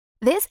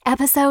This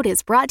episode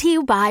is brought to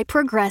you by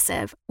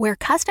Progressive, where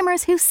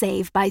customers who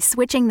save by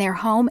switching their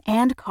home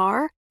and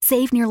car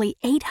save nearly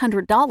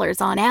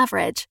 $800 on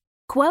average.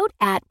 Quote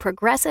at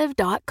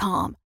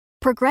Progressive.com.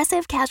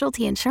 Progressive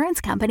Casualty Insurance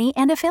Company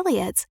and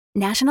Affiliates.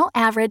 National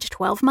average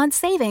 12-month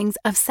savings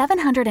of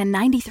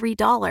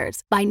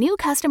 $793 by new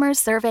customers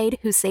surveyed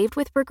who saved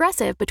with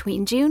Progressive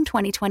between June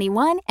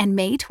 2021 and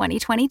May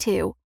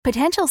 2022.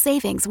 Potential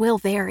savings will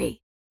vary.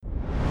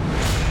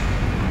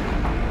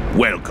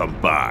 Welcome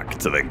back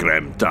to the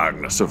grim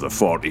darkness of the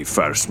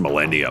 41st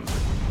millennium.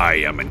 I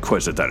am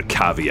Inquisitor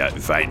Caveat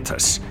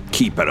Ventus,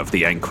 keeper of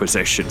the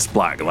Inquisition's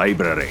Black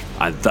Library,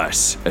 and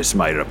this is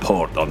my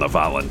report on the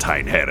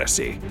Valentine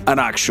Heresy, an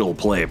actual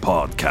play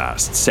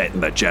podcast set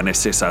in the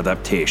Genesis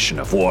adaptation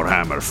of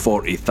Warhammer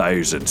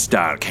 40,000's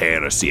Dark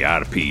Heresy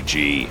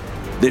RPG.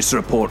 This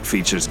report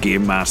features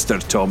Game Master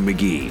Tom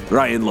McGee,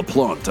 Ryan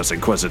LaPlante as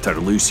Inquisitor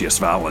Lucius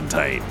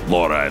Valentine,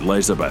 Laura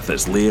Elizabeth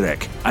as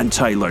Lyric, and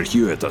Tyler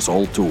Hewitt as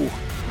Alto.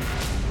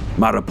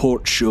 My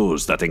report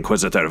shows that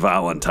Inquisitor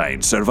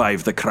Valentine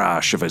survived the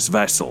crash of his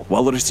vessel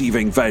while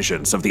receiving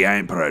visions of the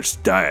Emperor's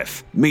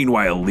death.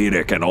 Meanwhile,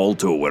 Lyric and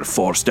Alto were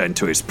forced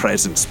into his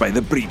presence by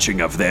the breaching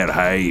of their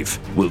hive.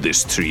 Will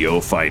this trio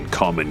find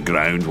common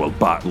ground while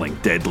battling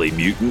deadly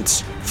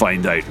mutants?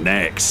 Find out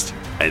next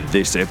in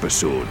this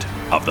episode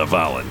of the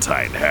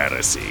Valentine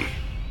Heresy.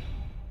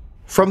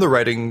 From the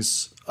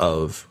writings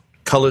of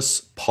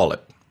Cullis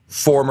Pollitt,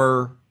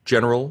 former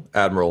General,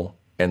 Admiral,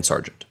 and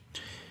Sergeant.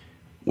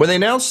 When they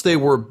announced they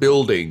were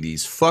building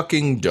these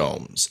fucking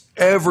domes,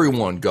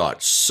 everyone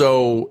got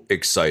so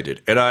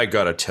excited. And I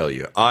gotta tell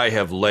you, I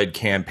have led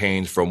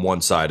campaigns from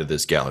one side of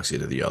this galaxy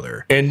to the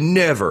other. And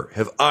never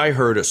have I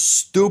heard a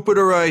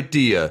stupider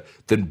idea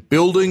than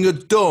building a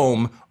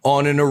dome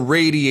on an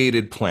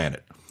irradiated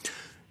planet.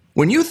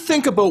 When you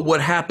think about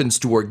what happens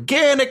to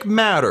organic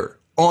matter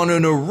on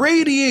an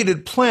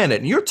irradiated planet,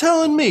 and you're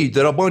telling me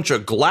that a bunch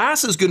of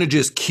glass is going to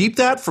just keep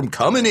that from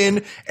coming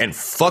in and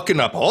fucking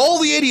up all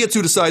the idiots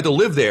who decide to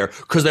live there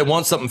because they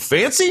want something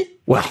fancy?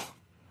 Well,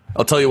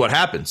 I'll tell you what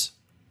happens.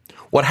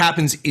 What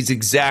happens is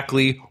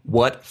exactly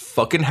what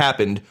fucking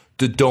happened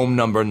to Dome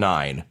Number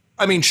 9.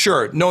 I mean,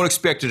 sure, no one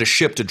expected a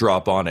ship to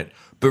drop on it,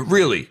 but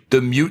really,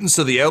 the mutants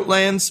of the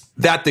Outlands,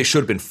 that they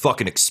should have been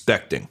fucking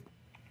expecting.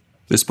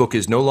 This book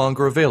is no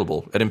longer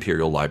available at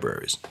Imperial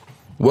libraries.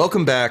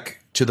 Welcome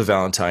back to the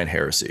Valentine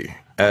Heresy.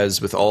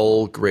 As with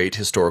all great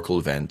historical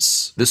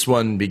events, this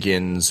one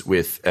begins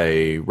with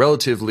a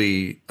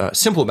relatively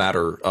simple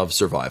matter of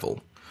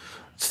survival.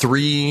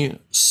 3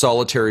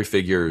 solitary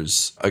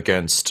figures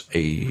against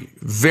a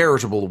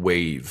veritable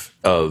wave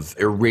of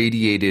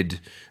irradiated,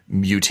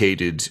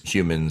 mutated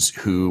humans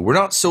who were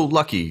not so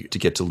lucky to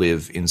get to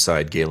live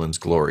inside Galen's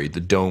Glory,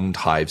 the domed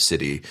hive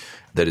city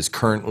that is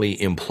currently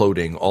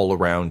imploding all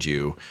around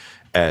you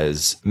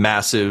as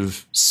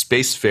massive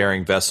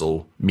spacefaring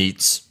vessel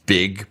meets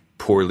big,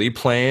 poorly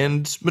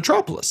planned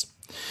metropolis.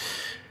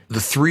 The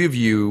 3 of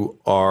you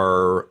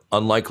are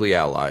unlikely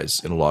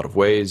allies in a lot of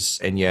ways,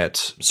 and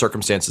yet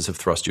circumstances have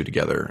thrust you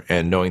together.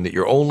 And knowing that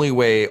your only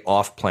way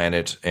off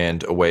planet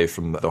and away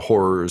from the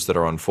horrors that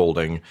are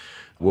unfolding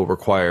will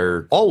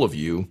require all of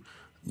you,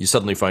 you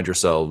suddenly find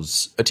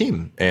yourselves a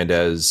team. And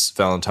as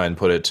Valentine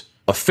put it,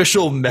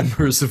 official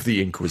members of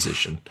the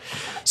Inquisition.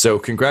 So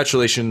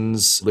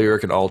congratulations,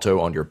 Lyric and Alto,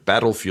 on your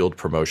battlefield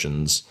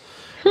promotions.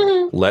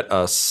 Let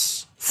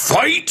us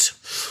fight!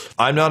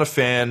 I'm not a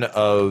fan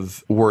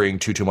of worrying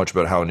too much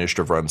about how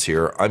initiative runs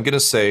here. I'm going to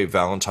say,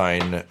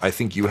 Valentine, I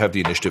think you have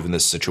the initiative in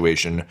this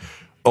situation,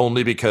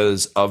 only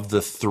because of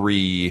the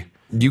 3,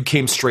 you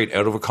came straight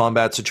out of a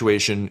combat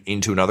situation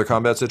into another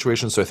combat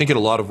situation. So I think in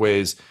a lot of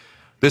ways,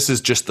 this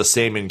is just the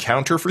same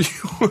encounter for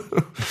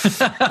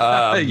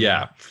you.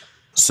 Yeah.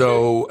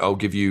 So I'll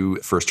give you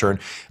first turn.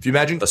 If you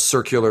imagine a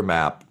circular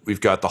map,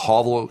 we've got the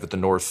hovel at the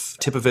north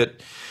tip of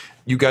it.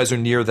 You guys are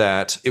near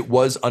that. It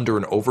was under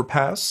an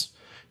overpass.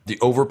 The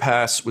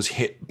overpass was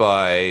hit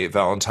by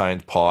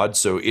Valentine's pod,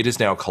 so it is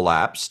now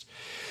collapsed.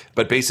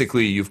 But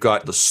basically, you've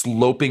got the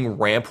sloping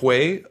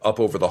rampway up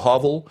over the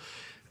hovel.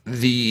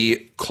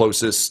 The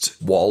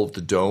closest wall of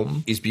the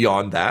dome is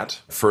beyond that,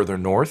 further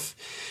north.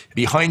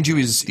 Behind you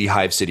is the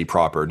Hive City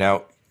proper.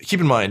 Now, keep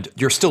in mind,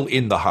 you're still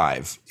in the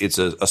hive. It's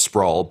a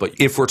sprawl, but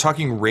if we're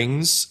talking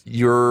rings,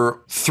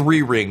 you're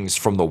 3 rings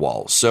from the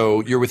wall.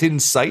 So you're within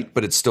sight,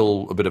 but it's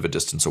still a bit of a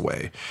distance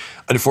away.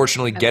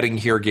 Unfortunately, getting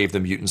here gave the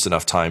mutants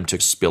enough time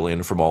to spill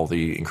in from all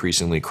the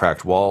increasingly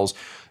cracked walls.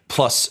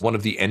 Plus, one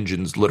of the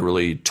engines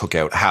literally took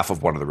out half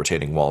of one of the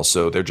retaining walls,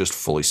 so they're just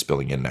fully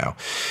spilling in now.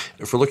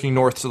 If we're looking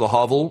north to the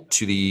hovel,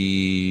 to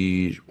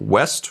the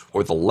west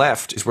or the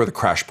left is where the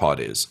crash pod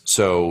is.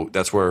 So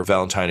that's where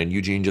Valentine and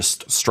Eugene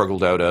just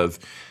struggled out of.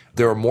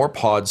 There are more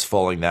pods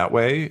falling that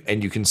way,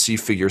 and you can see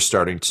figures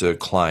starting to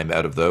climb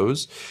out of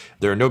those.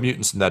 There are no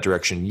mutants in that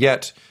direction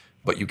yet,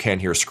 but you can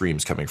hear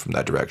screams coming from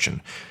that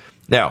direction.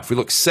 Now, if we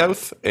look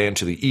south and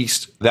to the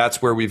east,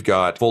 that's where we've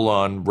got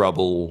full-on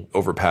rubble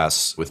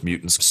overpass with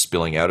mutants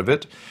spilling out of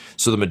it.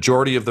 So the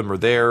majority of them are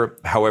there.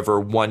 However,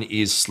 one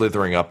is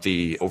slithering up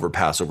the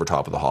overpass over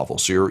top of the hovel.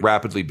 So you're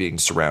rapidly being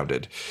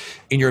surrounded.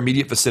 In your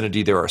immediate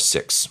vicinity, there are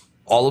 6.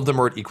 All of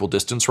them are at equal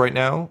distance right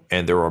now,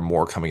 and there are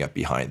more coming up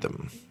behind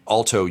them.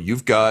 Alto,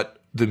 you've got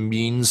the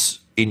means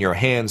in your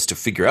hands to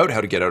figure out how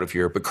to get out of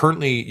here, but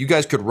currently you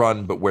guys could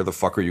run, but where the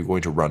fuck are you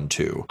going to run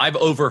to? I've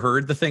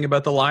overheard the thing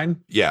about the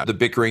line. Yeah, the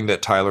bickering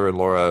that Tyler and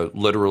Laura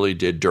literally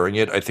did during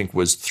it, I think,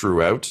 was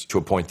throughout, to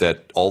a point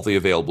that all the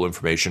available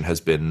information has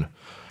been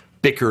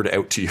bickered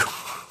out to you.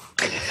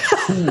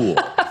 Cool.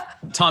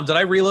 Tom, did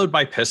I reload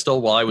my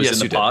pistol while I was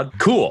in the pod?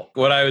 Cool.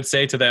 What I would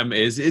say to them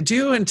is, do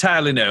you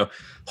entirely know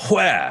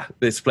where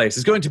this place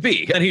is going to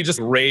be? And he just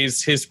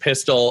raised his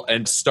pistol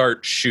and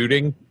start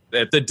shooting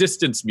at the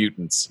distance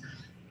mutants.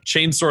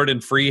 Chainsword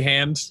in free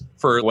hand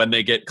for when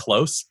they get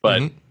close,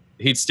 but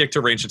he'd stick to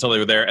range until they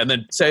were there and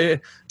then say,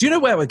 do you know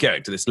where we're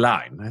going to this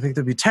line? I think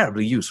that'd be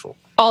terribly useful.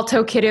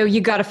 Alto, kiddo, you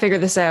got to figure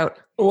this out.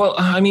 Well,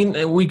 I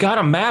mean, we got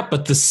a map,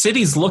 but the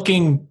city's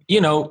looking,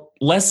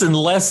 less and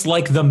less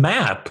like the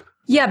map.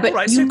 Yeah, but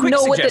right, you so quick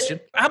know suggestion.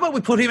 How about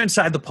we put him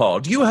inside the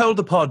pod, you hold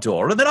the pod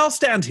door, and then I'll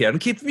stand here and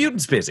keep the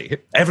mutants busy.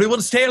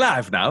 Everyone stay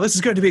alive now. This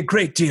is going to be a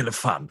great deal of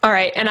fun. All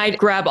right, and I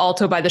grab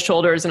Alto by the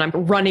shoulders and I'm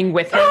running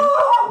with him.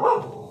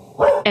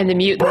 And the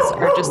mutants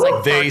are just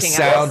like They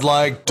sound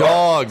like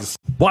dogs.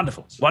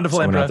 Wonderful. Wonderful,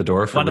 Someone Emperor. at the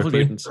door for wonderful Ripley?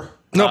 mutants.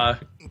 Nope,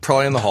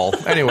 probably in the hall.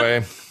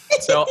 Anyway.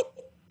 So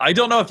I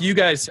don't know if you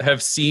guys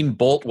have seen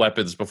bolt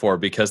weapons before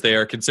because they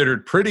are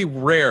considered pretty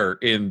rare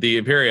in the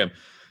Imperium.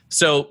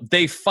 So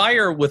they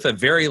fire with a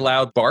very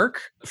loud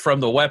bark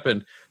from the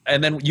weapon,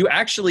 and then you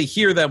actually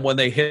hear them when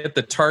they hit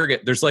the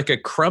target. There's like a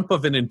crump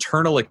of an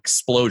internal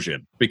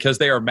explosion because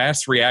they are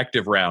mass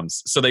reactive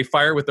rounds. So they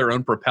fire with their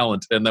own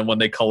propellant, and then when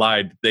they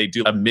collide, they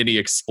do a mini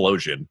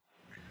explosion.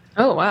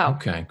 Oh, wow.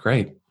 Okay,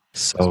 great.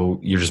 So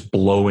you're just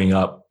blowing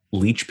up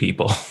leech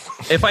people.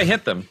 If I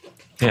hit them,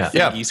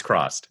 Yeah. East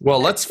crossed.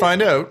 Well, let's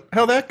find out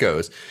how that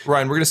goes.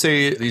 Ryan, we're going to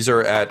say these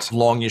are at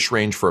longish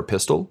range for a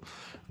pistol.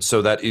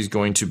 So that is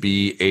going to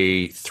be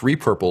a 3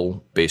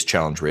 purple base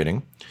challenge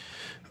rating.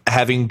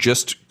 Having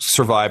just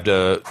survived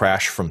a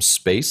crash from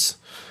space,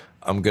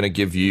 I'm going to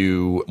give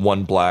you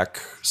 1 black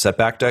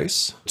setback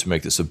dice to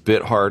make this a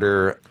bit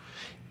harder.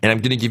 And I'm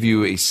going to give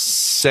you a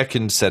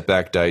 2nd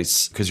setback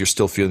dice because you're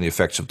still feeling the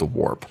effects of the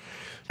warp.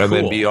 And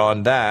then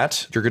beyond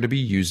that, you're going to be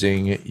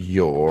using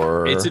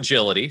your... It's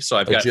agility, so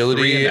I've got 3 in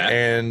agility that.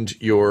 and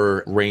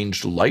your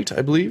ranged light,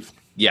 I believe.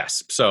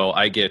 Yes. So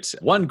I get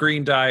 1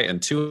 green die and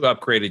 2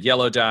 upgraded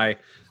yellow die.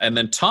 And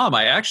then, Tom,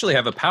 I actually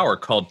have a power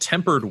called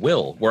Tempered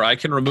Will, where I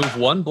can remove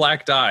 1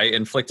 black die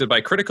inflicted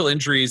by critical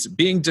injuries,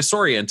 being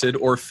disoriented,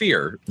 or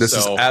fear. This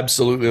is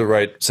absolutely the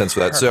right sense for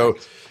that. So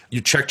you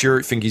checked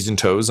your fingies and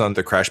toes on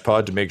the crash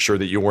pod to make sure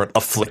that you weren't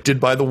afflicted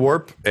by the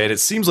warp, and it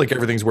seems like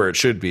everything's where it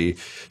should be.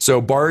 So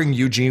barring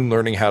Eugene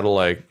learning how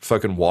to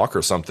fucking walk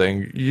or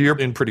something, you're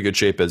in pretty good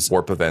shape as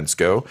warp events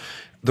go.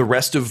 The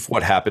rest of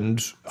what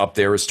happened up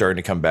there is starting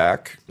to come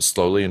back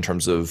slowly in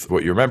terms of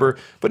what you remember.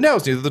 But now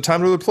it's neither the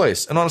time nor the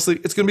place. And honestly,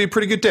 it's going to be a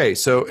pretty good day.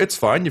 So it's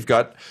fine. You've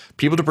got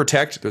people to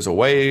protect. There's a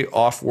way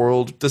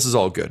off-world. This is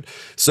all good.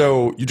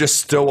 So you just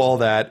stow all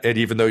that. And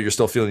even though you're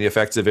still feeling the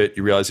effects of it,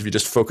 you realize if you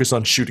just focus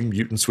on shooting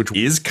mutants, which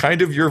is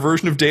kind of your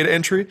version of data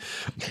entry,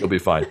 you'll be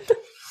fine.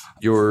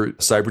 Your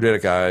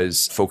cybernetic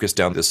eyes focus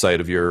down the sight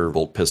of your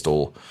bolt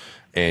pistol,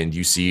 and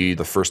you see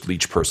the first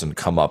leech person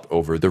come up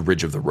over the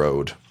ridge of the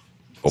road.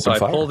 Open so I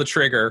fire. pull the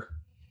trigger.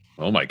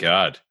 Oh my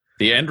God.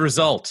 The end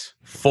result,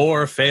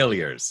 4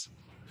 failures.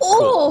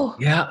 Oh!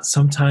 Yeah,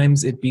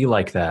 sometimes it be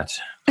like that.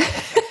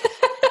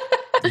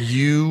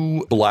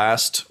 You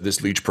blast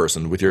this leech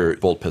person with your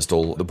bolt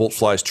pistol. The bolt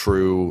flies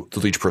true. The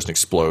leech person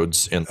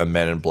explodes in a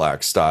Men in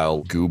Black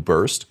style goo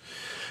burst.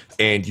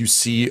 And you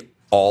see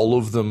all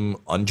of them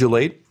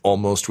undulate,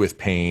 almost with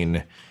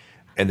pain.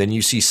 And then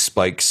you see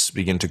spikes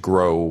begin to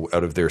grow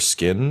out of their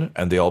skin,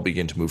 and they all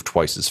begin to move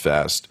twice as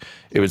fast.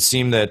 It would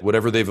seem that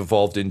whatever they've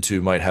evolved into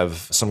might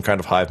have some kind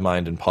of hive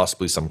mind and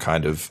possibly some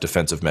kind of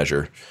defensive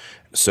measure.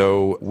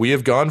 So we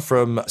have gone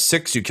from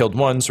 6, you killed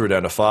 1, so we're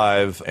down to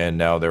 5, and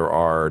now there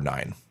are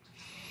 9.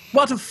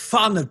 What a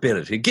fun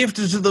ability,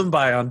 gifted to them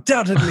by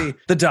undoubtedly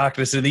the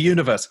darkness in the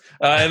universe.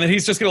 And then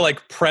he's just going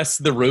to press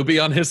the ruby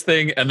on his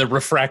thing, and the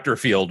refractor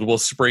field will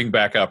spring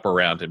back up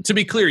around him. To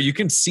be clear, you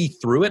can see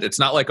through it. It's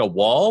not like a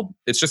wall.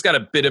 It's just got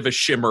a bit of a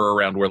shimmer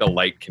around where the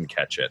light can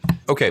catch it.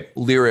 Okay,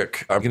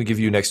 Lyric, I'm going to give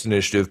you next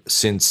initiative.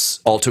 Since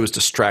Alto is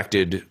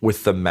distracted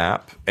with the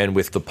map and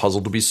with the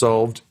puzzle to be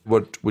solved,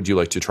 what would you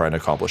like to try and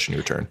accomplish in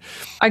your turn?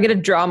 I get to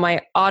draw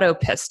my auto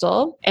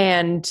pistol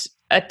and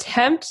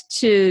attempt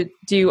to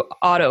do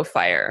auto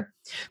fire.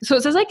 So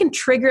it says I can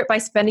trigger it by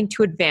spending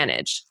 2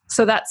 advantage.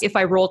 So that's if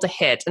I roll to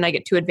hit and I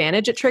get 2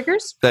 advantage, it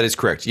triggers? That is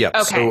correct. Yeah.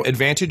 Okay. So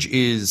advantage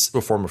is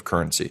a form of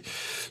currency.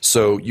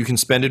 So you can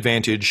spend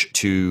advantage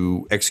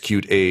to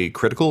execute a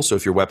critical. So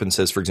if your weapon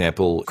says, for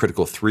example,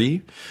 critical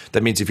 3,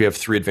 that means if you have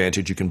 3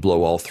 advantage, you can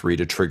blow all 3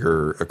 to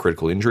trigger a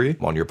critical injury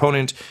on your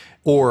opponent.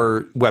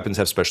 Or weapons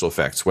have special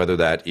effects, whether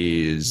that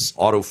is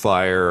auto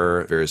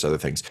fire, various other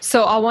things.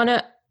 So I'll want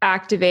to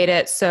activate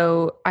it.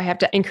 So I have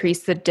to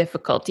increase the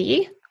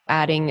difficulty,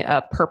 adding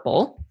a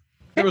purple.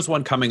 There was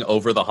one coming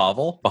over the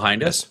hovel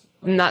behind us.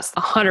 And that's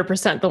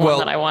 100% the one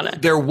that I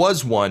wanted. There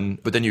was one,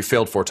 but then you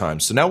failed 4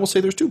 times. So now we'll say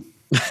there's 2.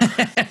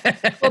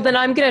 Well, then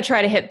I'm going to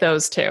try to hit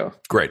those 2.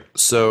 Great.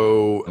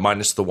 So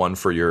minus the 1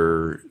 for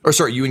your... Or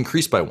sorry, you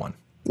increased by 1.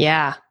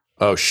 Yeah.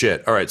 Oh,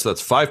 shit. All right, so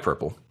that's 5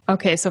 purple.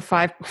 Okay, so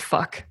 5.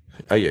 Fuck.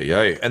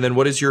 Ay. And then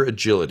what is your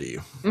agility?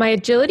 My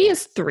agility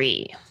is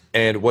 3.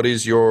 And what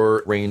is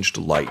your ranged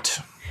light?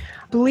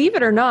 Believe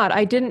it or not,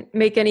 I didn't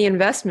make any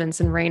investments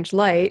in ranged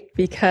light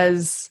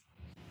because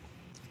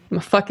I'm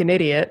a fucking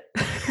idiot.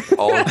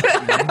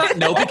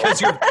 No,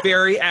 because you're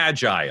very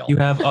agile. You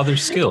have other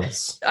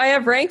skills. I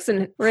have ranks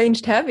in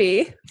ranged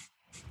heavy.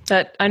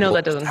 That I know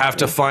that doesn't have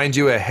to find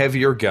you a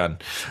heavier gun.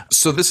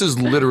 So this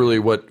is literally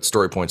what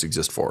story points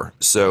exist for.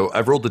 So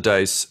I've rolled the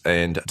dice,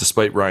 and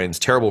despite Ryan's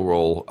terrible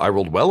roll, I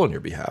rolled well on your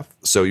behalf.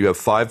 So you have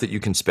 5 that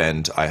you can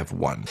spend. I have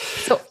 1.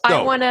 So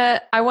I want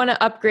to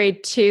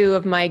upgrade 2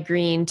 of my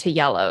green to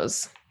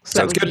yellows. So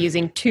that would be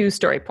using 2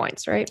 story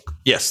points, right?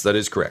 Yes, that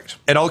is correct.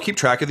 And I'll keep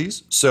track of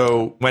these.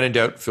 So when in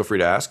doubt, feel free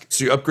to ask.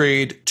 So you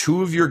upgrade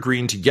 2 of your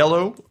green to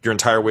yellow. Your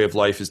entire way of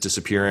life is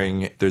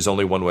disappearing. There's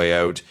only one way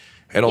out.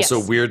 And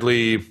also,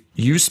 weirdly,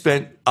 you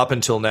spent up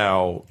until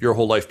now your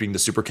whole life being the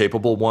super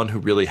capable one who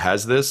really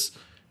has this.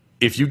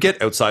 If you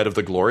get outside of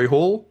the glory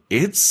hole,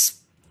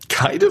 it's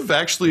kind of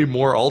actually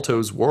more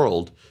Alto's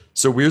world.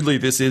 So weirdly,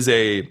 this is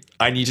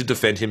I need to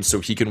defend him so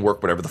he can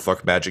work whatever the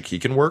fuck magic he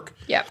can work.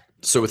 Yeah.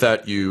 So with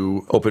that,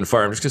 you open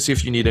fire. I'm just going to see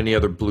if you need any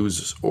other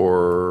blues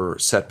or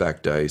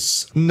setback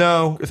dice.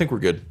 No, I think we're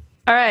good.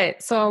 All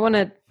right. So I want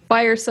to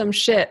fire some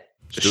shit.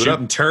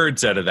 Shooting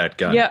turds out of that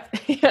gun. Yeah,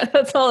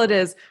 that's all it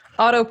is.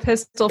 Auto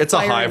pistol. It's a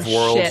hive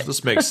world. Shit.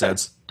 This makes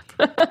sense.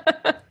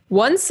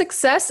 1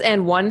 success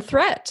and 1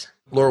 threat.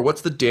 Laura,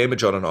 what's the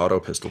damage on an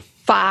auto pistol?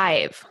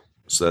 5.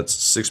 So that's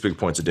 6 big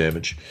points of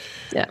damage.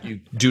 Yeah.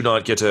 You do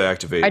not get to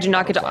activate. I do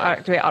not get to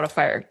activate auto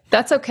fire.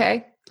 That's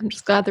okay. I'm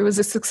just glad there was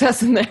a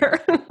success in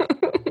there.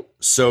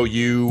 So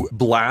you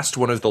blast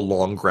one of the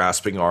long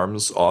grasping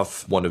arms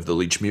off one of the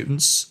leech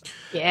mutants.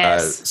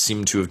 Yes.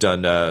 Seem to have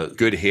done a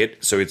good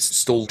hit. So it's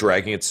still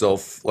dragging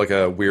itself like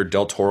a weird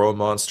Del Toro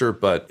monster,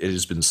 but it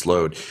has been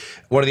slowed.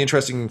 One of the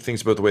interesting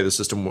things about the way the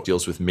system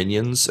deals with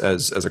minions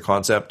as a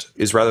concept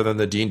is rather than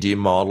the D&D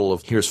model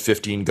of here's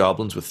 15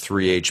 goblins with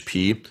 3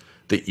 HP,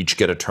 they each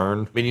get a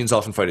turn. Minions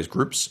often fight as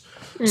groups.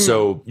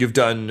 So you've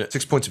done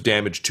 6 points of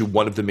damage to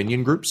one of the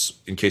minion groups,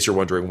 in case you're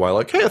wondering why,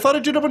 like, hey, I thought I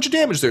did a bunch of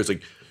damage there. It's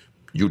like,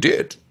 you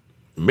did.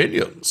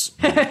 Minions.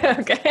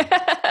 Okay.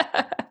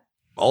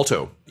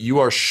 Alto, you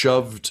are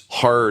shoved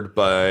hard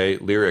by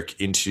Lyric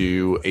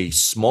into a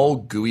small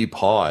gooey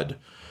pod,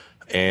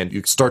 and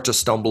you start to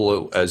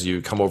stumble as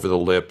you come over the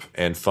lip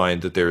and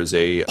find that there is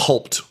a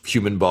pulped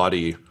human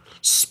body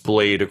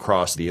splayed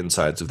across the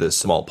insides of this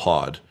small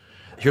pod.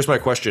 Here's my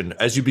question.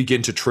 As you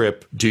begin to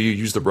trip, do you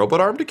use the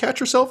robot arm to catch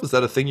yourself? Is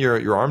that a thing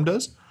your arm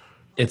does?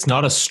 It's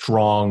not a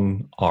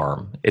strong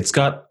arm. It's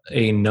got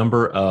a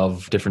number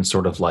of different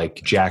sort of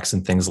like jacks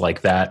and things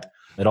like that.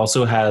 It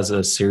also has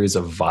a series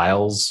of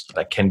vials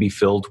that can be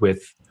filled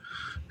with,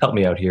 help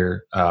me out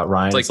here,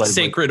 Ryan. It's like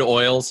sacred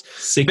oils.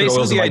 Sacred basically,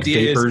 oils and like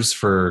vapors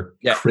for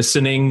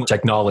christening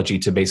technology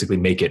to basically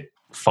make it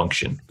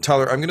function.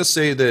 Tyler, I'm going to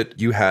say that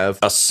you have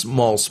a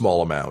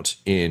small amount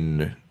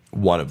in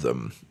one of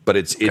them, but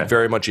it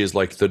very much is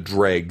like the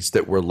dregs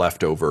that were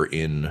left over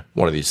in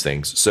one of these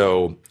things.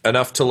 So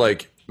enough to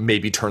like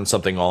maybe turn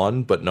something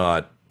on, but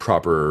not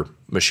proper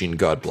machine,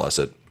 God bless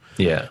it.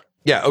 Yeah.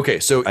 Yeah, okay,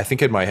 so I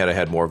think in my head I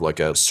had more of like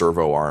a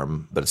servo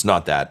arm, but it's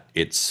not that.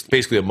 It's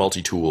basically a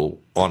multi-tool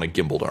on a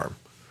gimbaled arm.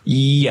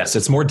 Yes,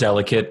 it's more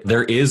delicate.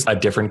 There is a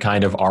different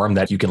kind of arm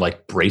that you can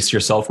like brace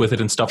yourself with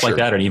it and stuff like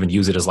that, and even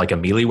use it as like a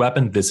melee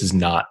weapon. This is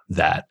not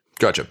that.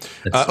 Gotcha.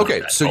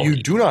 Okay, so you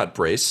do not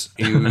brace.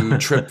 You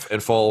trip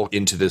and fall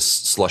into this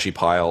slushy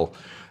pile,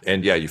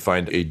 and you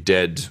find a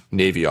dead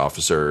Navy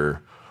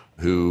officer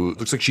who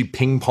looks like she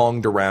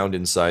ping-ponged around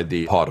inside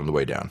the pod on the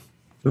way down.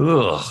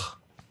 Ugh.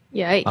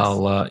 Yikes.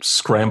 I'll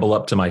scramble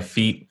up to my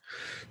feet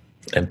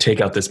and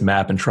take out this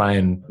map and try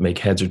and make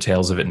heads or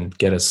tails of it and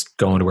get us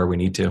going to where we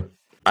need to.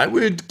 I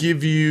would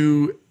give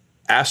you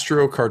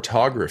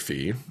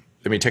astrocartography.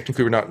 I mean,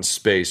 technically we're not in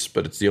space,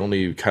 but it's the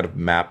only kind of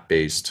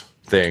map-based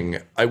thing.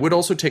 I would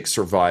also take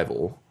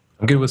survival.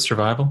 I'm good with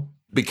survival.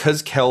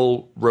 Because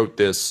Kel wrote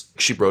this,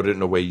 she wrote it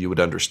in a way you would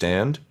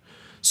understand.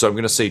 So I'm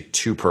going to say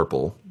 2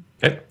 purple.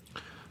 Okay.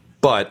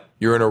 But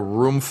you're in a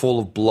room full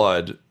of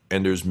blood,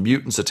 and there's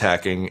mutants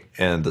attacking,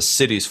 and the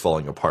city's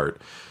falling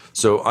apart.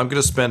 So I'm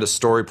going to spend a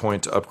story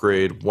point to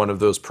upgrade one of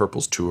those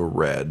purples to a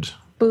red.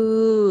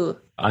 Boo.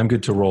 I'm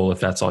good to roll if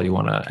that's all you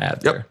want to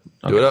add there.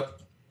 Do it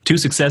up. 2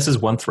 successes,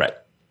 1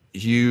 threat.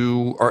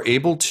 You are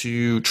able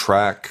to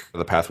track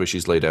the pathway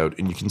she's laid out,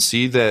 and you can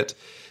see that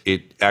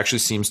it actually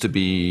seems to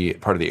be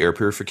part of the air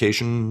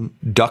purification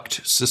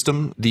duct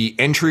system. The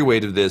entryway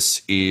to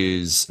this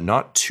is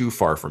not too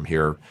far from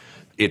here.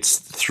 It's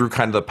through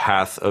kind of the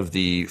path of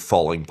the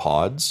falling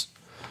pods.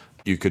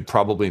 You could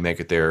probably make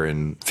it there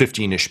in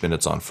 15-ish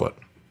minutes on foot.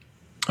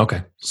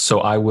 Okay. So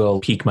I will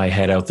peek my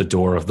head out the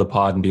door of the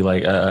pod and be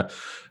like,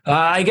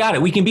 I got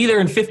it. We can be there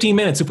in 15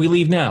 minutes if we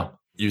leave now.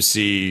 You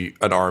see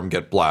an arm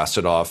get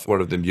blasted off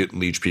one of the mutant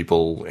leech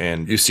people,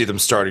 and you see them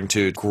starting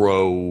to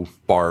grow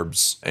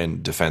barbs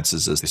and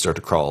defenses as they start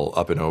to crawl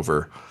up and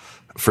over.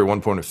 For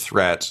 1 point of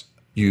threat,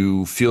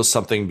 you feel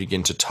something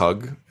begin to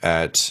tug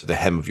at the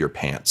hem of your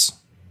pants.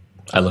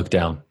 I look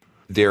down.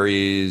 There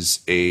is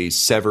a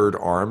severed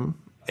arm,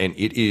 and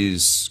it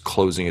is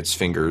closing its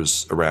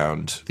fingers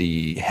around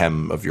the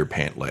hem of your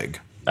pant leg.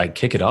 I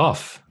kick it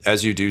off.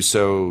 As you do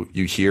so,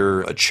 you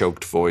hear a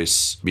choked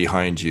voice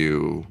behind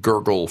you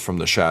gurgle from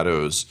the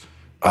shadows.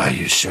 Are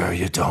you sure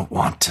you don't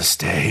want to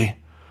stay?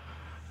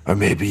 Or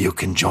maybe you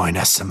can join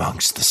us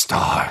amongst the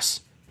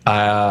stars.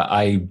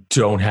 I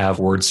don't have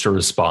words to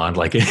respond.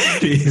 Like,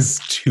 it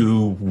is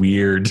too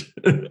weird.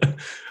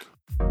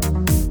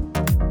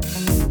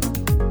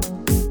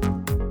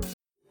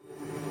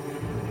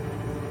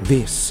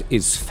 This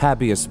is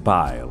Fabius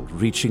Bile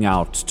reaching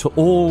out to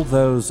all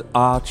those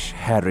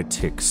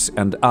arch-heretics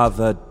and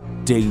other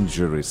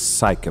dangerous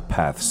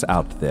psychopaths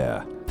out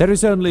there. There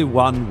is only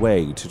one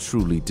way to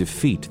truly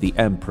defeat the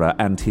Emperor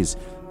and his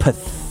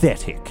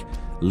pathetic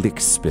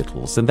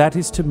lickspittles, and that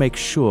is to make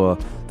sure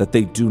that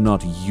they do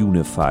not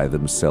unify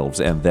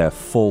themselves and their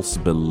false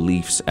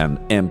beliefs and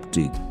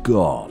empty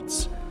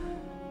gods.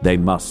 They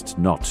must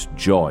not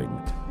join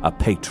a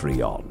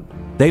Patreon.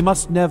 They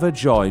must never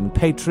join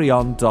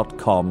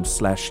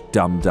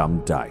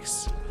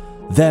patreon.com/dumdumdice.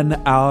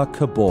 Then our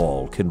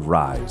cabal can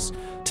rise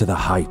to the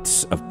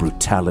heights of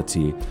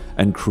brutality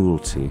and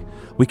cruelty.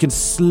 We can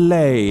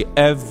slay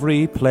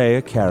every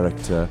player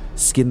character,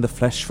 skin the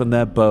flesh from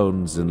their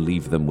bones, and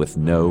leave them with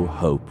no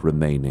hope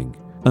remaining.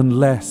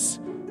 Unless,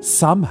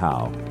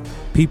 somehow,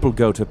 people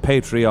go to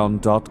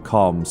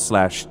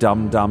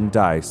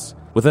patreon.com/dumdumdice.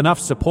 With enough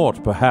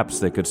support, perhaps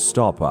they could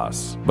stop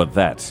us. But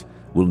that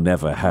will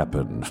never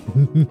happen.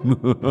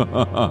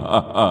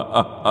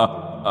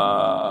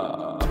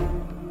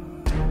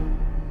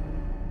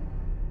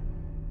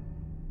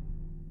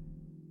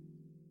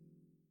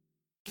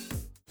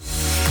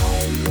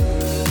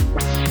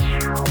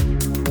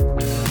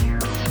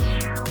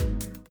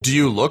 Do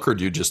you look or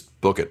do you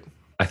just book it?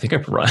 I think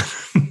I've run.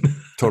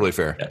 Totally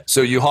fair. Yeah.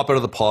 So you hop out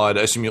of the pod.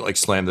 I assume you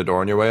slam the door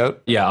on your way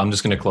out? Yeah, I'm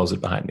just going to close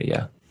it behind me,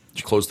 yeah.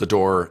 You close the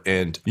door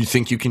and you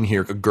think you can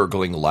hear a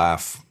gurgling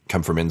laugh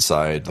come from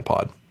inside the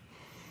pod.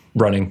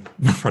 Running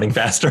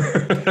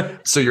faster.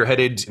 So you're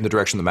headed in the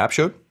direction the map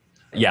showed?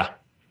 Yeah.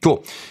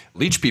 Cool.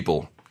 Leech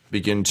people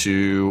begin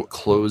to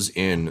close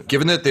in.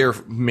 Given that their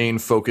main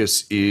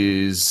focus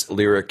is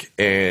Lyric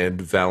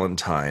and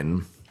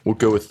Valentine, we'll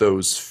go with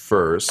those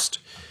first.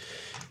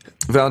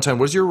 Valentine,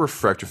 what does your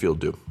refractor field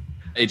do?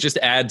 It just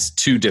adds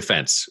to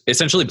defense.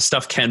 Essentially,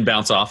 stuff can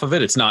bounce off of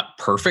it. It's not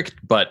perfect,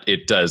 but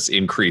it does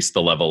increase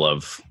the level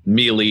of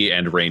melee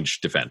and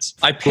ranged defense.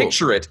 I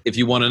picture it, if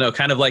you want to know,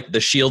 kind of like the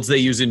shields they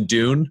use in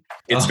Dune.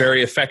 It's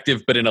very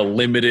effective, but in a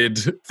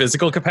limited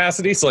physical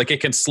capacity. So like it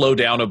can slow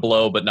down a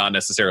blow, but not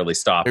necessarily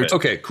stop it.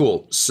 Okay,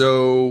 cool.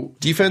 So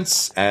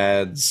defense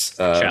adds...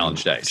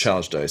 challenge dice.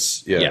 Challenge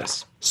dice, yeah.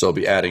 Yes. So I'll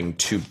be adding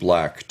 2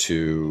 black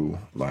to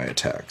my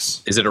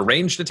attacks. Is it a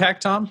ranged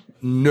attack, Tom?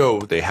 No,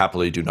 they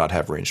happily do not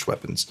have ranged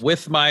weapons.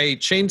 With my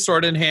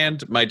chainsword in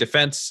hand, my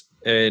defense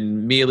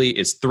in melee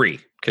is 3,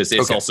 because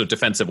it's also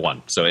defensive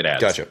 1, so it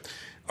adds. Gotcha.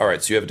 All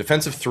right, so you have a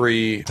defensive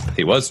 3.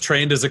 He was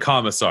trained as a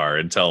commissar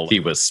until he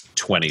was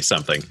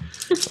 20-something.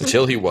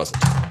 Until he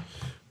wasn't.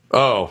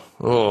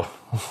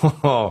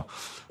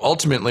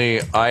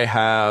 Ultimately, I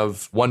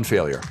have 1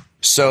 failure.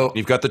 So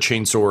you've got the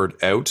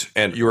chainsword out,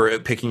 and you're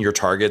picking your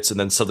targets, and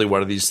then suddenly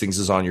one of these things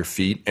is on your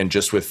feet, and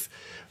just with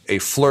a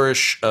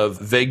flourish of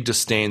vague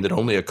disdain that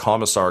only a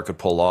commissar could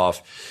pull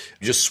off,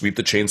 you just sweep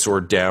the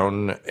chainsword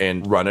down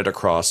and run it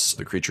across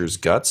the creature's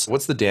guts.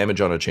 What's the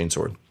damage on a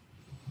chainsword?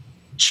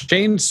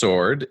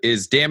 Chainsword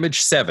is damage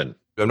 7.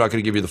 I'm not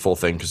going to give you the full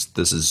thing because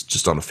this is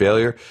just on a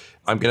failure.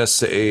 I'm going to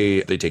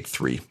say they take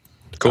 3.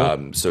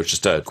 Cool. So it's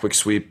just a quick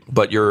sweep,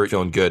 but you're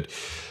feeling good.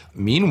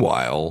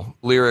 Meanwhile,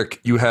 Lyric,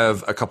 you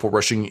have a couple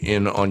rushing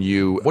in on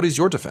you. What is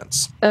your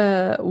defense?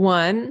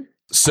 1.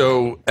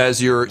 So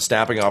as you're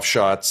snapping off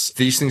shots,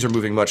 these things are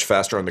moving much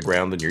faster on the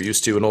ground than you're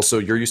used to. And also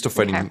you're used to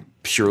fighting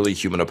purely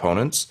human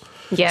opponents.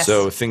 Yes.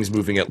 So things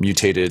moving at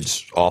mutated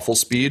awful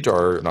speed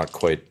are not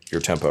quite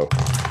your tempo.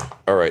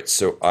 All right.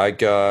 So I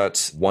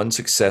got 1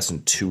 success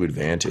and 2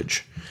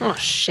 advantage. Oh,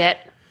 shit.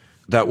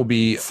 That will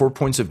be 4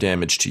 points of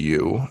damage to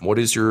you. What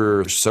is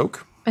your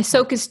soak? My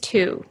soak is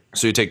 2.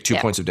 So you take 2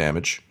 points of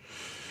damage.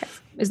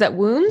 Is that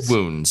wounds?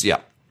 Wounds, yeah.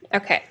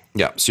 Okay.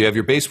 Yeah, so you have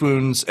your base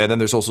wounds, and then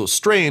there's also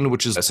strain,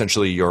 which is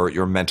essentially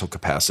your mental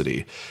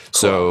capacity. Cool.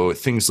 So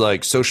things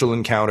like social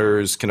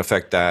encounters can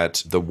affect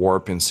that. The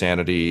warp,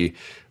 insanity,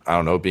 I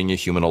don't know, being a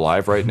human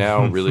alive right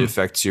now really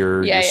affects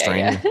your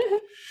strain. Yeah.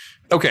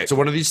 Okay, so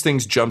one of these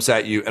things jumps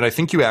at you, and I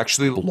think you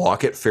actually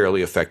lock it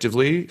fairly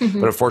effectively,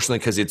 but unfortunately,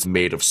 because it's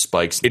made of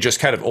spikes, it just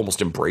kind of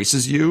almost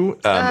embraces you,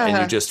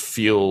 and you just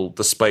feel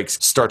the spikes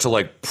start to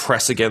like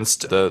press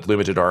against the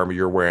limited armor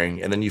you're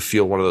wearing, and then you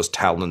feel one of those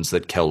talons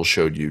that Kel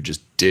showed you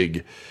just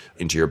dig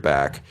into your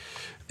back.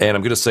 And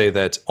I'm going to say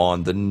that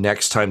on the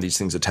next time these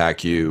things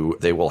attack you,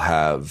 they will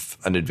have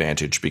an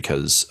advantage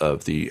because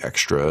of the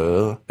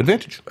extra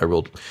advantage I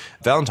rolled.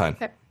 Valentine,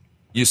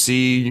 you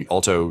see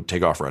Alto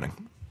take off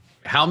running.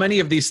 How many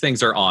of these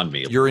things are on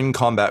me? You're in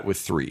combat with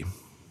 3.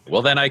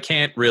 Well, then I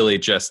can't really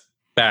just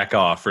back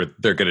off or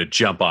they're going to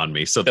jump on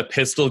me. So the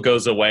pistol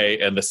goes away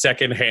and the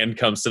second hand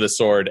comes to the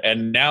sword.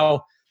 And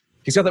now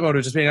he's got that moment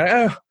of just being like,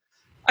 oh,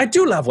 I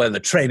do love when the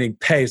training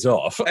pays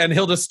off. And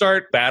he'll just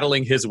start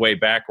battling his way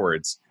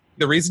backwards.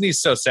 The reason he's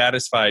so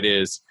satisfied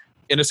is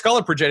in a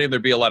Scholar Progenium,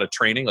 there'd be a lot of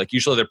training. Like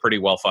usually they're pretty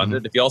well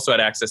funded. If he also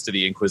had access to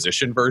the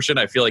Inquisition version,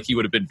 I feel like he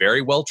would have been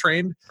very well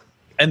trained.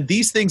 And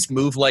these things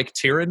move like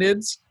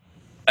Tyranids.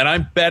 And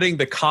I'm betting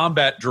the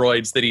combat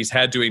droids that he's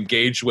had to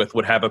engage with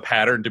would have a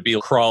pattern to be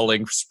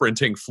crawling,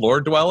 sprinting floor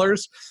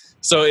dwellers.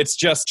 So it's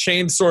just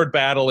chainsword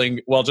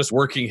battling while just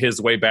working his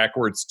way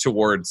backwards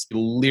towards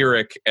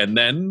Lyric and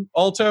then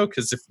Alto.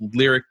 Because if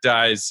Lyric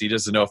dies, he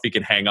doesn't know if he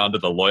can hang on to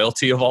the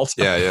loyalty of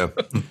Alto. Yeah.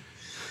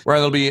 Right,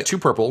 there'll be 2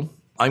 purple.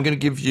 I'm going to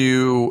give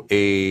you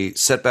a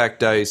setback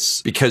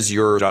dice because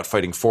you're not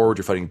fighting forward,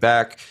 you're fighting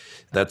back.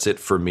 That's it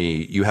for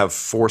me. You have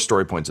 4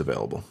 story points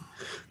available.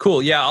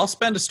 Cool. Yeah, I'll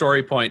spend a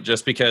story point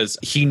just because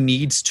he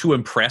needs to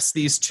impress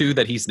these 2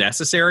 that he's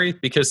necessary,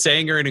 because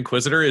saying you're an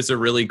Inquisitor is a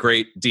really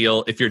great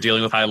deal if you're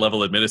dealing with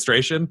high-level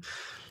administration.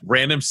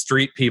 Random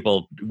street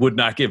people would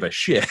not give a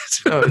shit.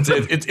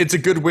 It's a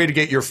good way to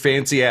get your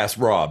fancy ass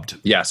robbed.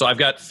 Yeah, so I've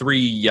got 3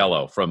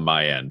 yellow from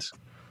my end.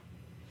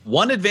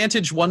 1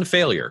 advantage, 1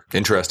 failure.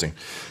 Interesting.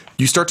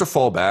 You start to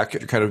fall back.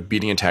 You're kind of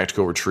beating a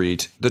tactical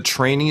retreat. The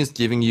training is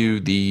giving you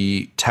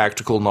the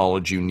tactical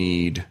knowledge you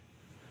need,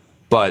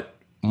 but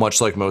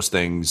much like most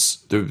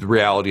things, the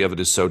reality of it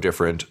is so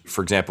different.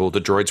 For example, the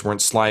droids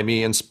weren't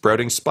slimy and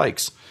sprouting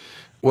spikes.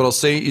 What I'll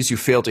say is you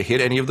fail to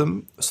hit any of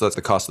them, so that's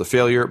the cost of the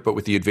failure, but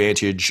with the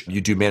advantage,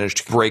 you do manage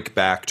to break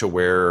back to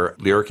where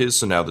Lyric is,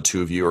 so now the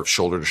 2 of you are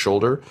shoulder to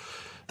shoulder.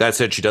 That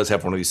said, she does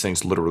have one of these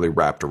things literally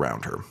wrapped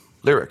around her.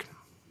 Lyric.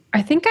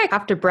 I think I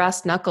have to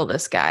brass knuckle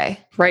this guy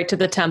right to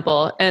the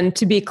temple. And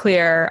to be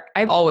clear,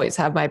 I always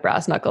have my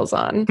brass knuckles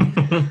on.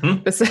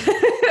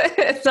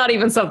 It's not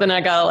even something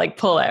I gotta like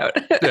pull out.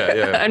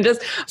 Yeah. I'm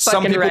just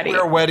fucking ready. Some people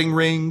wear wedding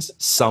rings.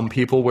 Some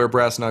people wear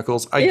brass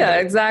knuckles.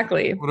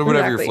 Exactly.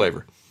 Whatever your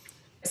flavor.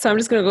 So I'm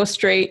just going to go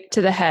straight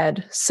to the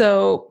head.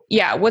 So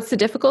yeah, what's the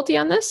difficulty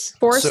on this?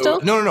 4 still?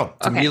 No.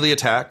 It's a melee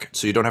attack,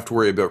 so you don't have to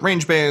worry about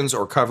range bands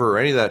or cover or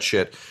any of that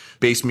shit.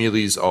 Base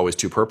melee is always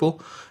 2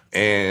 purple.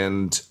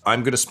 And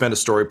I'm going to spend a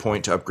story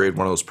point to upgrade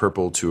one of those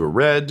purple to a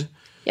red.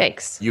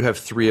 Yikes. You have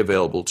 3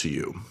 available to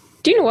you.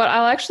 Do you know what?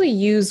 I'll actually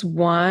use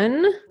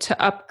 1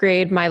 to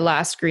upgrade my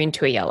last green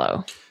to a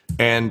yellow.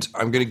 And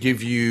I'm going to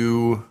give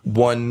you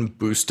 1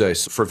 boost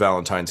dice for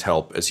Valentine's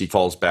help as he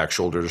falls back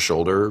shoulder to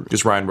shoulder.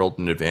 Because Ryan rolled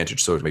an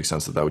advantage, so it makes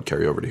sense that would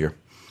carry over to here.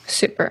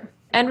 Super.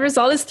 End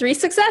result is 3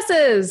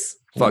 successes.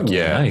 Fuck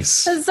yeah.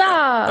 Nice.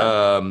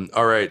 Huzzah.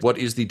 All right. What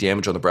is the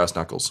damage on the brass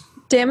knuckles?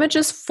 Damage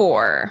is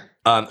 4.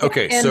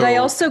 Okay, and I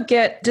also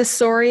get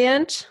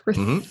disorient for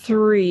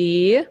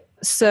 3.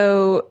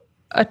 So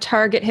a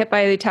target hit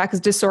by the attack is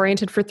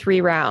disoriented for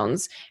 3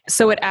 rounds.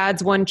 So it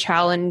adds 1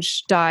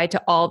 challenge die to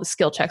all the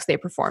skill checks they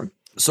perform.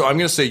 So I'm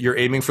going to say you're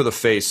aiming for the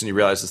face and you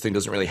realize this thing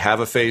doesn't really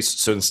have a face.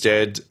 So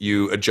instead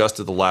you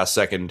adjust at the last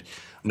second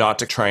not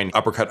to try and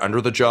uppercut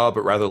under the jaw,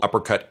 but rather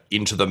uppercut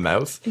into the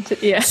mouth.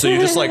 Yeah. So you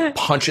just like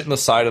punch it in the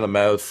side of the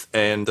mouth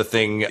and the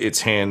thing,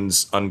 its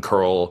hands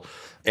uncurl.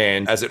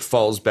 And as it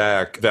falls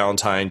back,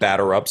 Valentine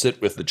batter-ups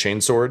it with the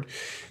chainsword.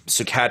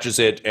 So catches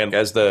it, and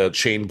as the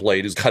chain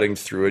blade is cutting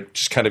through it,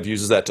 just kind of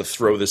uses that to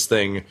throw this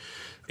thing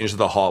into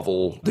the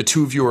hovel. The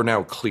 2 of you are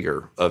now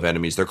clear of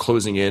enemies. They're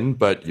closing in,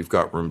 but you've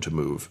got room to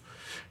move.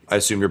 I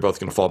assume you're both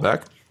going to fall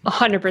back?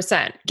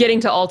 100%. Getting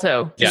to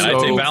Alto. Yeah,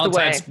 I'd say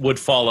Valentine would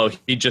follow.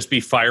 He'd just be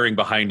firing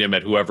behind him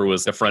at whoever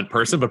was the front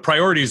person, but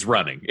priority's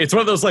running. It's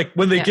one of those, like,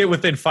 when they get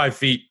within 5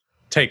 feet,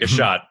 take a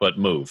shot, but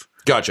move.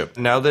 Gotcha.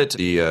 Now that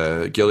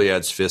the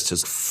Gilead's Fist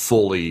has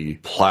fully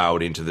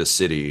plowed into this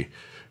city,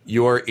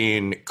 you're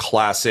in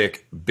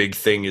classic big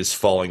thing is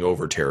falling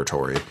over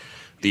territory.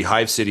 The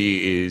Hive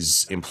City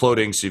is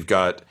imploding, so you've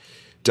got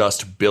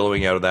dust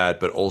billowing out of that,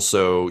 but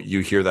also you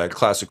hear that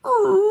classic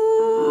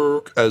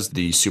as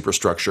the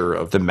superstructure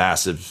of the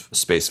massive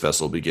space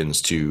vessel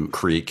begins to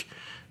creak.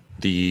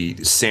 The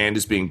sand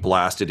is being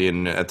blasted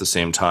in at the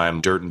same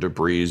time. Dirt and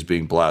debris is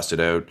being blasted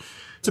out.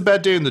 It's a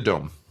bad day in the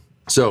dome.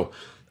 So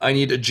I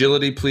need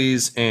agility,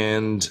 please,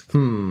 and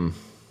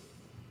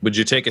Would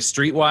you take a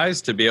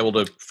streetwise to be able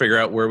to figure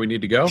out where we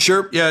need to go?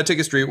 Sure. Yeah, take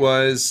a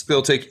streetwise.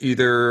 They'll take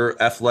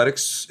either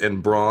athletics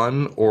and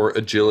brawn or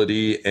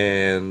agility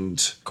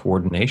and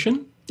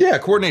coordination. Yeah,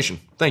 coordination.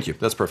 Thank you.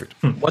 That's perfect.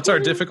 What's our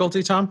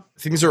difficulty, Tom?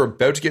 Things are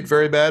about to get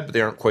very bad, but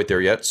they aren't quite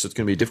there yet. So it's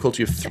going to be a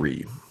difficulty of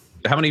 3.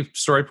 How many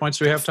story points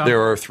do we have, Tom?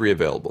 There are 3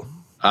 available.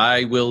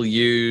 I will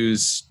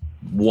use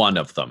one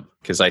of them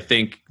because I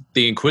think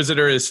the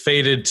Inquisitor is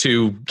fated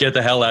to get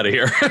the hell out of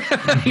here.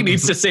 He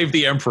needs to save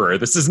the Emperor.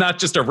 This is not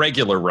just a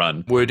regular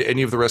run. Would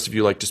any of the rest of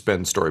you like to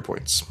spend story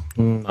points?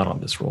 Not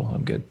on this roll.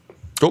 I'm good.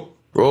 Cool.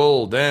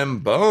 Roll them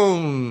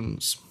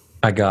bones.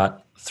 I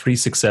got 3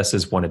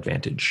 successes, 1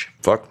 advantage.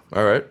 Fuck.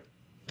 All right.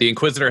 The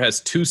Inquisitor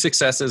has 2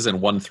 successes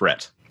and 1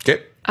 threat.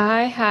 Okay.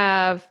 I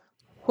have,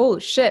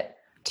 holy shit,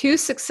 2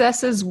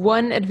 successes,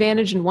 1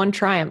 advantage, and 1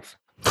 triumph.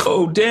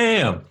 Oh,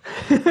 damn.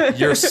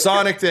 You're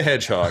Sonic the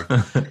Hedgehog.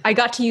 I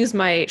got to use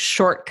my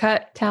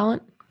shortcut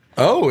talent.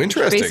 Oh,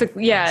 interesting.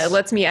 Basically, yeah, it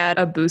lets me add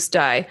a boost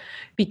die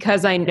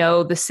because I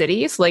know the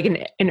cities, like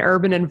in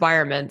urban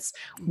environments.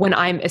 When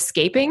I'm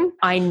escaping,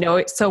 I know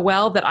it so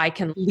well that I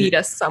can lead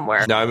us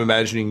somewhere. Now I'm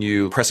imagining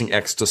you pressing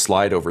X to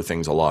slide over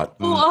things a lot.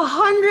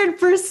 100%.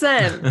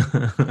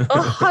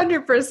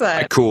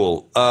 100%.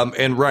 Cool.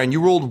 And Ryan, you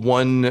rolled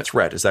 1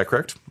 threat. Is that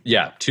correct?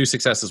 Yeah, 2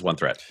 successes, 1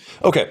 threat.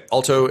 Okay.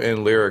 Alto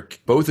and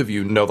Lyric, both of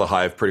you know the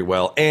Hive pretty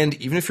well. And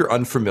even if you're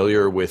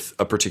unfamiliar with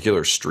a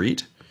particular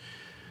street,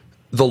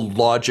 the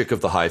logic of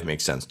the Hive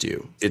makes sense to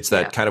you. It's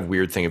that kind of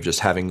weird thing of just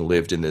having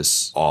lived in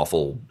this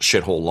awful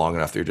shithole long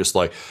enough that you're just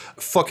like,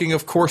 fucking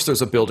of course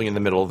there's a building in the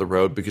middle of the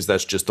road because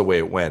that's just the way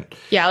it went.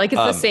 Yeah, like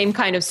it's the same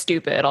kind of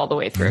stupid all the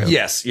way through.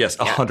 Yes,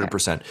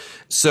 100%. Okay.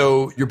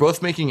 So you're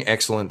both making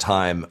excellent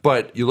time,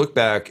 but you look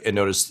back and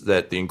notice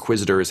that the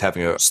Inquisitor is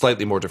having a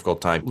slightly more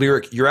difficult time.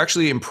 Lyric, you're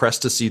actually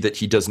impressed to see that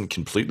he doesn't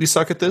completely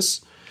suck at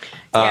this.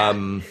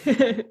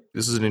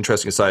 This is an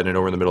interesting aside. I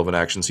know we're in the middle of an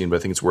action scene, but I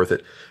think it's worth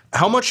it.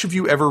 How much have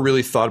you ever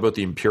really thought about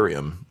the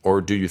Imperium,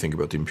 or do you think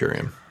about the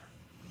Imperium?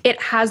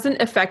 It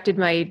hasn't affected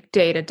my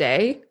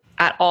day-to-day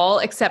at all,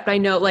 except I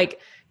know, like,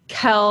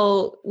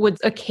 Kel would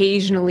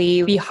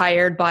occasionally be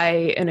hired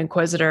by an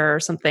Inquisitor or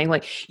something,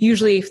 like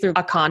usually through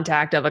a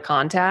contact of a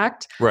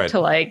contact to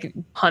like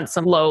hunt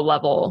some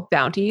low-level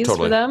bounties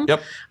for them.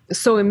 Yep.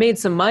 So it made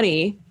some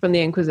money from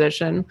the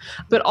Inquisition.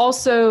 But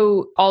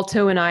also,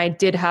 Alto and I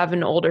did have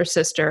an older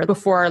sister.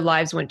 Before our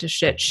lives went to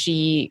shit,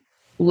 she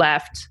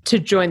left to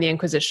join the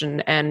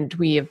Inquisition, and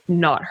we have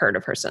not heard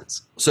of her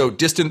since. So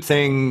distant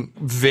thing,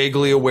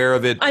 vaguely aware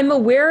of it. I'm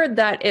aware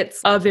that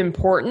it's of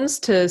importance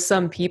to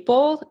some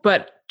people,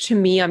 but to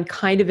me, I'm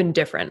kind of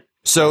indifferent.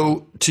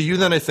 So to you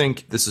then, I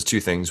think this is 2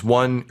 things.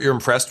 One, you're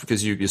impressed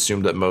because you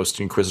assumed that most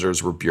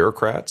Inquisitors were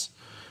bureaucrats.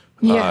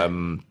 Yeah.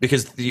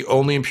 Because the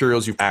only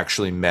Imperials you've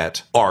actually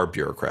met are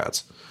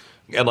bureaucrats.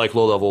 And like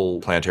low-level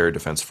planetary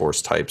defense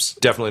force types.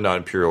 Definitely not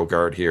Imperial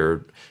Guard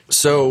here.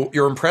 So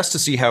you're impressed to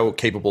see how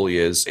capable he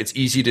is. It's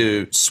easy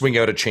to swing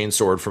out a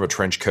chainsword from a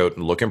trench coat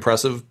and look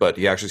impressive, but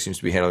he actually seems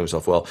to be handling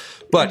himself well.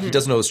 But he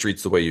doesn't know the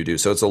streets the way you do.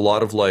 So it's a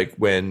lot of like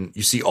when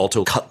you see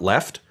Alto cut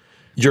left,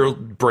 your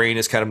brain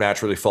is kind of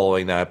naturally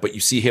following that, but you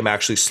see him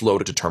actually slow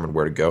to determine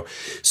where to go.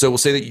 So we'll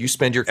say that you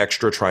spend your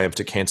extra triumph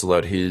to cancel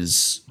out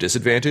his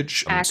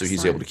disadvantage, so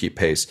he's able to keep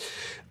pace.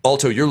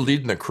 Alto, you're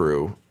leading the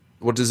crew.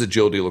 What does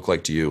agility look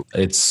like to you?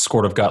 It's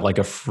sort of got like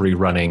a free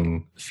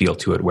running feel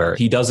to it where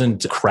he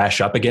doesn't crash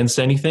up against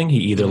anything. He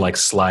either like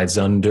slides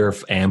under,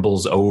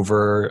 ambles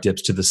over,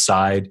 dips to the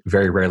side,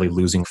 very rarely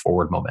losing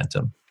forward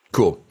momentum.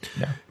 Cool.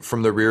 Yeah.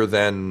 From the rear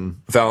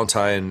then,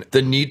 Valentine,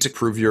 the need to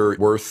prove your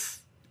worth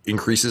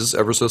increases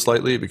ever so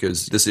slightly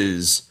because this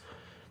is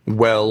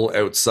well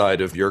outside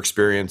of your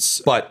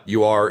experience, but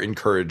you are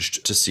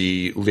encouraged to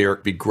see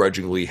Lyric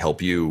begrudgingly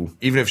help you,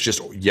 even if it's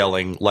just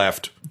yelling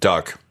left,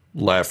 duck,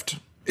 left,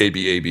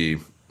 AB,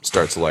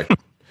 start select.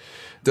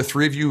 The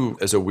 3 of you,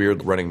 as a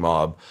weird running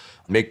mob,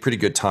 make pretty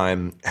good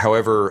time.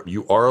 However,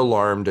 you are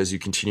alarmed as you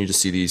continue to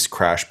see these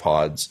crash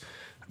pods.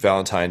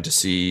 Valentine, to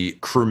see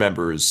crew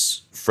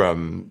members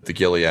from the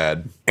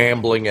Gilead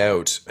ambling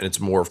out, and it's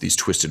more of these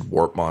twisted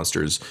warp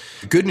monsters.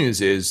 The good news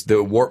is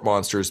the warp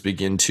monsters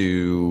begin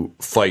to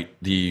fight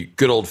the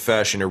good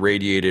old-fashioned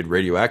irradiated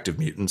radioactive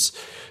mutants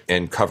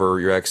and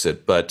cover your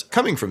exit. But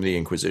coming from the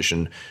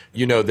Inquisition,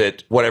 you know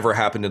that whatever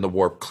happened in the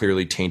warp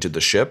clearly tainted the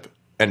ship,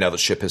 and now the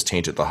ship has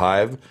tainted the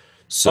Hive.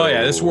 So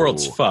this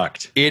world's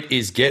fucked. It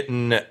is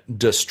getting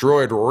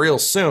destroyed real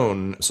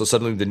soon. So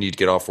suddenly the need to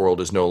get off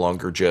world is no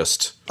longer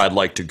just, I'd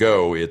like to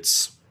go.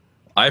 It's,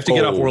 I have to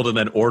get off world and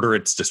then order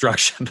its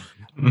destruction.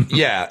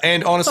 Yeah.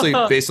 And honestly,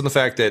 based on the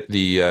fact that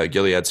the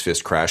Gilead's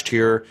fist crashed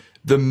here,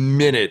 the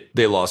minute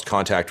they lost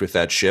contact with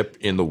that ship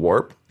in the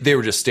warp, they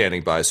were just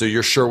standing by. So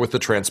you're sure with the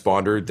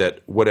transponder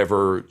that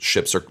whatever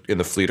ships are in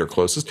the fleet are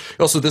closest.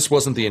 Also, this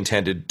wasn't the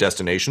intended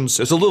destination.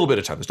 So there's a little bit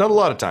of time. There's not a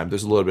lot of time.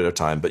 There's a little bit of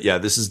time. But yeah,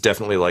 this is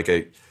definitely like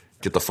a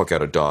get the fuck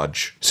out of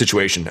Dodge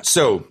situation.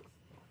 So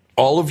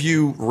all of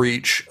you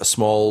reach a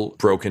small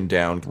broken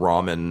down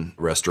ramen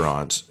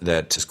restaurant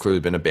that has clearly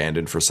been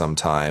abandoned for some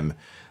time.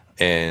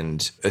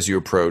 And as you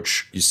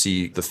approach, you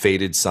see the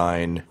faded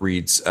sign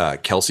reads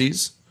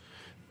Kelsey's.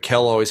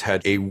 Kel always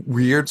had a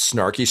weird,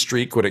 snarky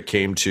streak when it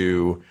came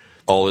to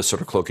all this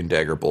sort of cloak and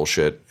dagger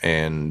bullshit.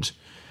 And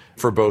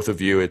for both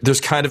of you, there's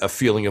kind of a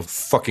feeling of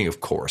fucking of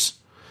course.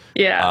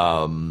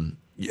 Yeah.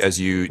 As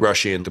you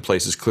rush in, the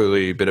place has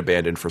clearly been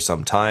abandoned for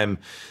some time.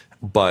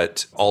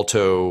 But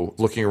Alto,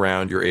 looking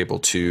around, you're able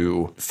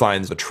to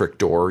find the trick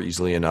door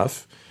easily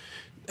enough.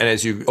 And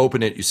as you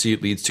open it, you see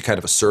it leads to kind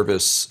of a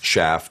service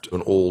shaft,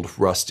 an old,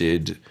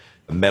 rusted,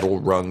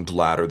 metal-runged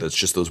ladder that's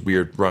just those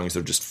weird rungs that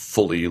are just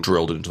fully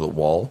drilled into the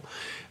wall.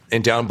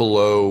 And down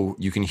below,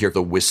 you can hear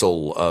the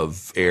whistle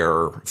of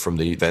air from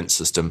the vent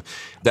system.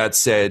 That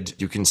said,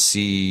 you can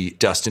see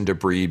dust and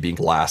debris being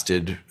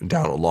blasted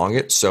down along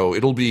it. So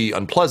it'll be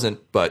unpleasant,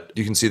 but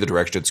you can see the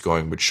direction it's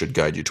going, which should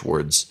guide you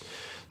towards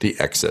the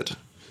exit.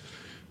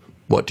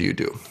 What do you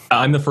do?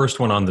 I'm the first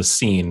one on the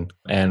scene,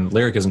 and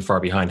Lyric isn't far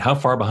behind. How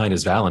far behind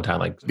is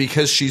Valentine?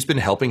 Because she's been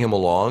helping him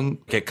along,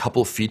 a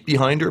couple feet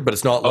behind her, but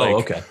it's not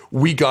like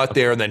we got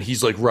there and then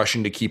he's like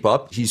rushing to keep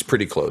up. He's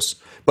pretty close.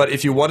 But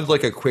if you wanted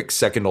like a quick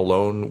second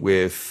alone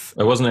with...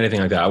 It wasn't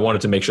anything like that. I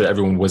wanted to make sure that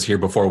everyone was here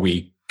before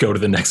we go to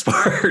the next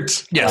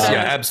part. Yes,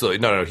 yeah, absolutely.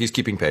 No, he's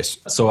keeping pace.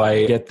 So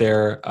I get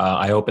there,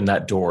 I open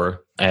that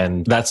door,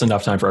 and that's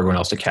enough time for everyone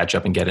else to catch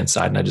up and get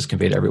inside. And I just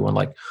convey to everyone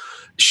like,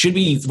 should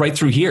be right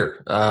through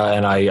here.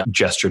 And I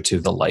gesture to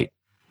the light.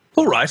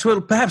 All right,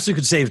 well, perhaps we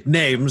could save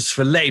names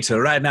for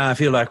later. Right now, I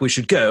feel like we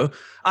should go.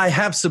 I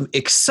have some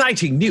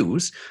exciting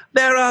news.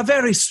 There are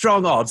very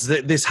strong odds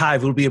that this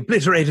hive will be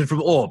obliterated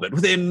from orbit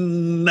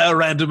within a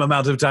random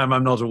amount of time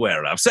I'm not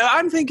aware of. So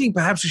I'm thinking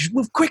perhaps we should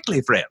move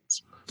quickly,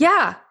 friends.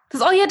 Yeah,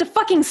 that's all you had to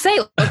fucking say.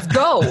 Let's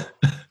go.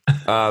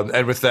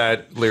 And with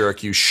that,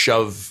 Lyric, you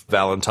shove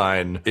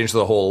Valentine into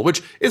the hole,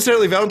 which,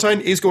 incidentally, Valentine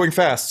is going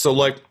fast. So,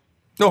 like,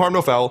 no harm,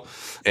 no foul.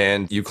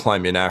 And you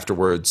climb in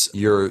afterwards.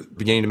 You're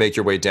beginning to make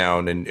your way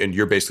down, and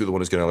you're basically the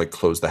one who's going to like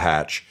close the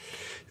hatch.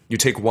 You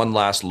take one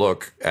last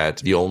look at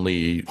the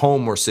only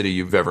home or city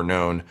you've ever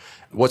known.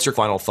 What's your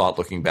final thought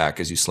looking back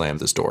as you slam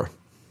this door?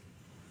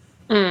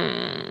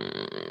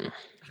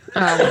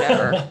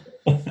 Whatever.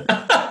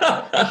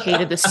 I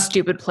hated this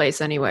stupid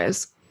place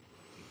anyways.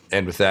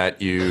 And with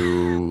that,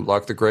 you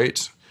lock the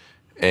grate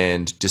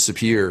and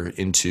disappear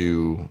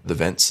into the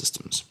vent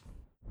systems.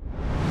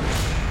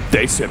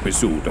 This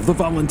episode of The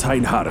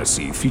Valentine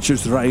Heresy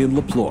features Ryan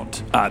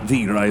LaPlante, at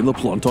the Ryan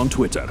LaPlante on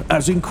Twitter,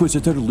 as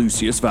Inquisitor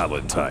Lucius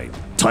Valentine,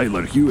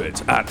 Tyler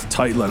Hewitt, at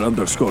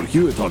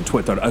Tyler_Hewitt on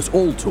Twitter as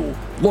Alto,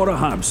 Laura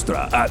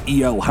Hamstra, at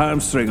EL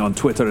Hamstring on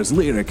Twitter as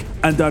Lyric,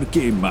 and our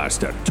Game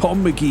Master,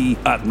 Tom McGee,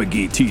 at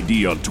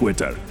McGeeTD on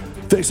Twitter.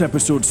 This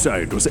episode's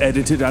sound was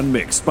edited and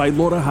mixed by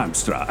Laura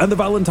Hamstra, and the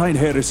Valentine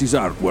Heresy's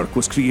artwork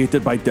was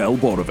created by Del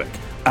Borovic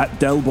at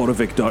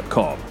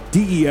delborovic.com.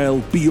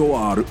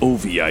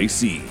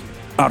 DELBOROVIC.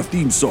 Our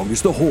theme song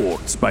is The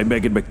Hordes by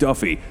Megan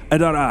McDuffie,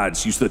 and our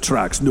ads use the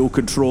tracks No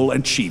Control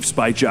and Chiefs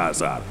by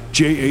Jazzar,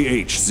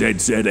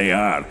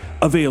 JAHZZAR,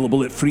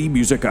 available at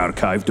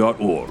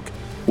freemusicarchive.org.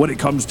 When it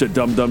comes to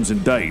Dum-Dums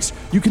and Dice,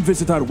 you can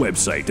visit our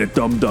website at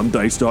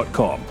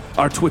dumdumdice.com.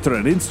 Our Twitter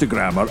and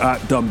Instagram are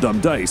at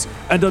dumdumdice,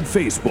 and on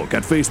Facebook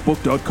at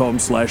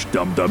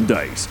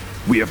facebook.com/dumdumdice.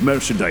 We have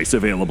merchandise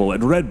available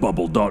at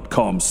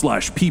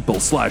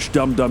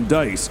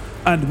redbubble.com/people/dumdumdice.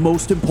 And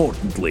most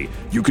importantly,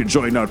 you can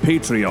join our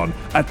Patreon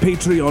at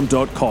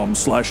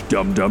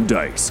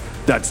patreon.com/dumdumdice.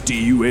 That's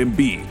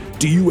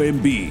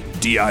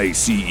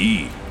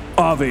DUMBDICE.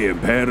 Ave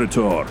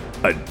Imperator,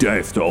 and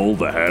death to all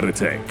the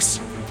heretics.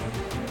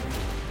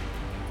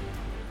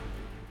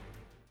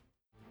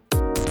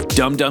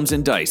 Dum-Dums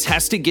and Dice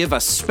has to give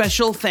a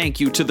special thank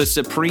you to the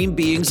supreme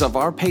beings of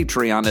our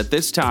Patreon at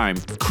this time: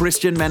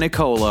 Christian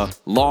Menicola,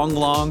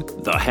 Long,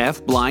 the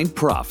Half-Blind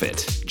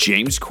Prophet,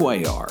 James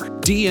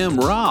Cuellar, DM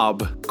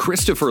Rob,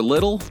 Christopher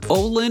Little,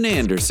 Olin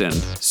Anderson,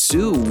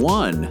 Sue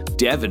One,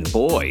 Devin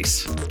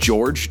Boyce,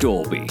 George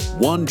Dolby,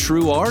 One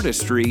True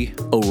Artistry,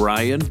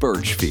 Orion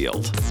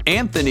Birchfield,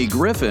 Anthony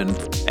Griffin,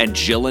 and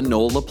Jill and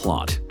Noel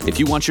LaPlante. If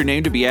you want your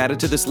name to be added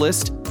to this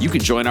list, you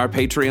can join our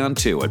Patreon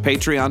too at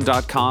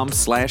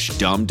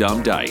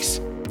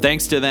patreon.com/dumdumdice.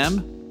 Thanks to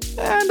them,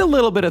 and a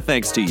little bit of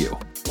thanks to you.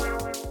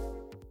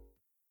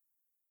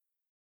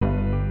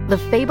 The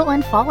Fable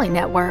and Folly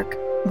Network,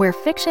 where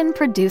fiction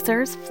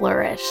producers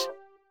flourish.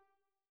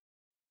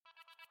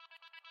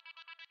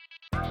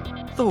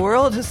 The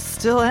world has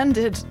still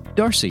ended.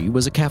 Darcy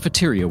was a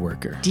cafeteria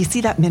worker. Do you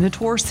see that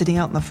Minotaur sitting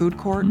out in the food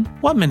court?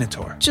 What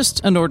Minotaur?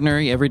 Just an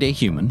ordinary, everyday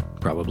human,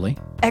 probably.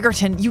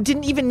 Egerton, you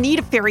didn't even need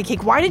a fairy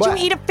cake. Why did you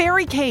eat a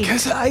fairy cake?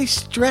 Because I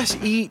stress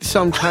eat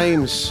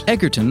sometimes.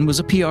 Egerton was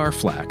a PR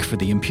flack for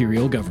the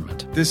Imperial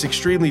government. This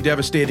extremely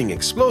devastating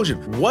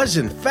explosion was,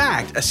 in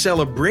fact, a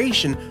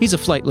celebration. He's a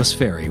flightless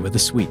fairy with a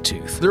sweet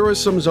tooth. There was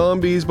some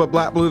zombies, but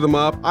Black blew them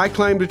up. I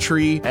climbed a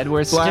tree. And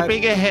we're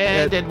skipping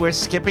ahead, and we're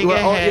skipping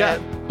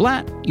ahead.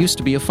 Blatt used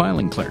to be a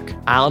filing clerk.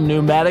 I'll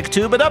pneumatic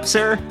tube it up,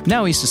 sir.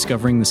 Now he's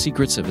discovering the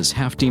secrets of his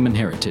half-demon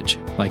heritage,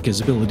 like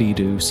his ability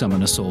to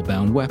summon a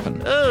soul-bound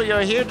weapon. Oh,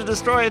 you're here to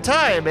destroy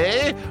time,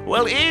 eh?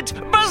 Well, eat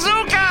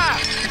bazooka!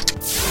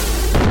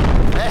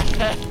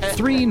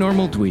 3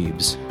 normal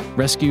dweebs,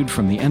 rescued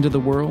from the end of the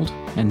world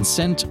and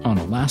sent on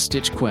a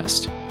last-ditch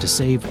quest to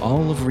save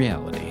all of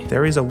reality.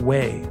 There is a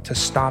way to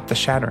stop the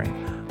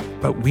shattering,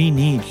 but we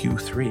need you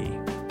 3.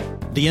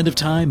 The End of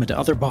Time and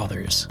Other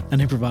Bothers,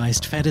 an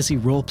improvised fantasy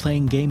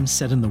role-playing game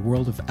set in the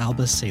world of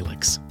Alba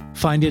Salix.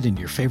 Find it in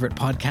your favorite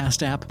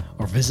podcast app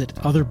or visit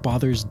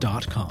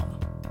otherbothers.com.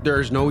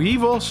 There's no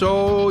evil,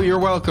 so you're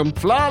welcome.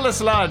 Flawless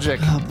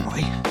logic. Oh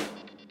boy.